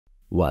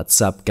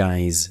What's up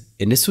guys?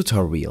 In this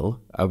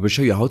tutorial, I will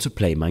show you how to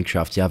play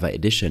Minecraft Java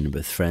Edition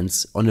with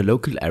friends on a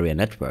local area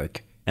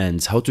network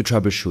and how to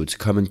troubleshoot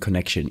common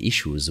connection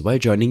issues while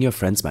joining your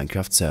friend's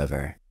Minecraft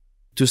server.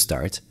 To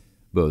start,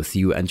 both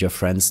you and your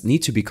friends need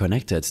to be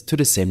connected to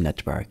the same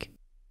network.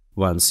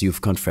 Once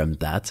you've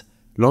confirmed that,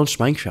 launch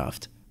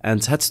Minecraft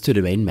and head to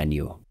the main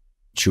menu.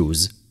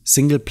 Choose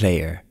Single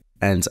Player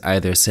and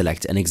either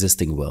select an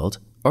existing world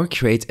or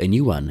create a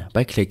new one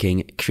by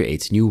clicking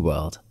Create New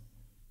World.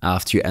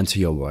 After you enter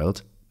your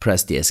world,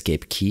 press the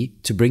Escape key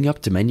to bring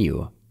up the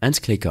menu and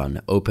click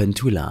on Open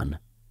to LAN.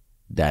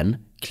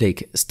 Then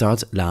click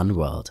Start LAN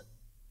World.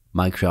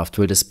 Minecraft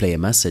will display a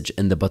message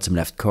in the bottom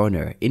left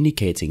corner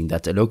indicating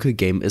that a local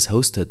game is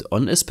hosted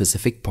on a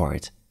specific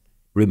port.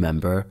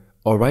 Remember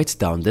or write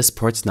down this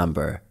port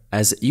number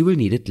as you will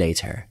need it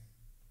later.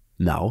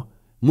 Now,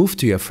 move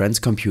to your friend's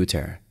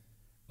computer.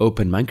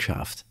 Open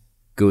Minecraft,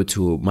 go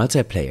to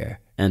Multiplayer,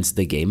 and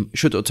the game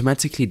should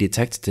automatically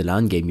detect the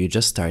LAN game you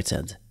just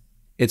started.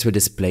 It will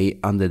display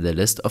under the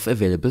list of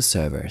available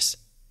servers.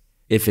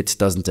 If it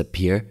doesn't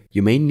appear,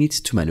 you may need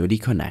to manually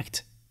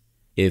connect.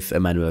 If a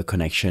manual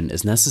connection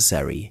is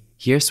necessary,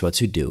 here's what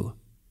to do.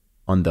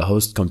 On the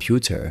host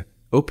computer,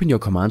 open your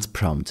command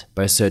prompt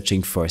by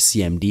searching for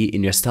CMD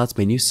in your Start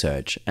menu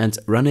search and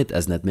run it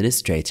as an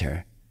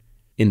administrator.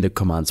 In the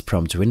command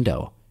prompt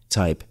window,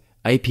 type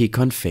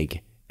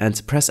ipconfig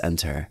and press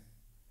enter.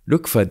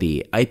 Look for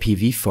the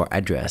IPv4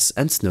 address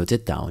and note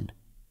it down.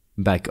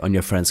 Back on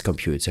your friend's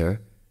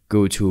computer,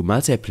 go to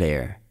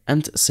Multiplayer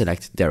and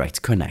select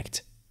Direct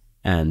Connect.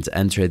 And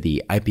enter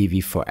the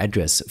IPv4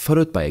 address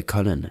followed by a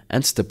colon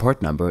and the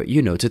port number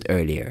you noted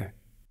earlier.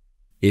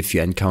 If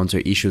you encounter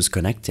issues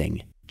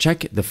connecting,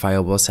 check the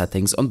firewall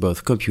settings on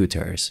both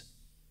computers.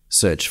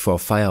 Search for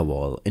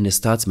Firewall in the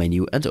Start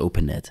menu and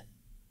open it.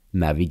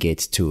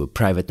 Navigate to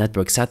Private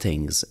Network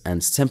Settings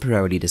and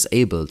temporarily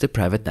disable the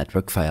Private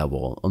Network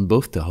Firewall on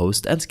both the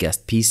host and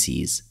guest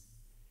PCs.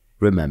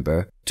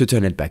 Remember to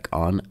turn it back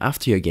on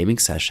after your gaming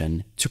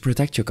session to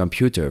protect your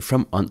computer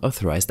from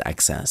unauthorized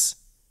access.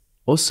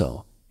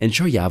 Also,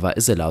 ensure Java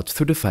is allowed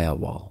through the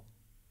firewall.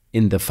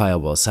 In the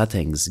firewall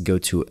settings, go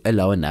to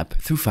Allow an app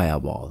through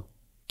firewall.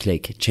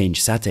 Click Change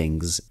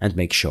Settings and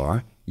make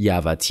sure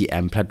Java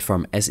TM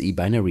Platform SE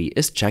binary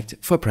is checked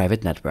for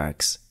private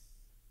networks.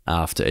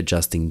 After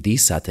adjusting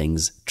these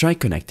settings, try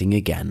connecting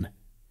again.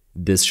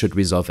 This should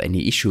resolve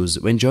any issues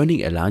when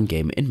joining a LAN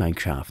game in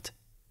Minecraft.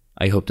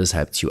 I hope this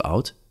helped you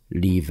out.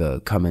 Leave a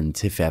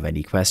comment if you have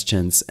any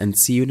questions and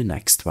see you in the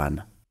next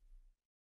one.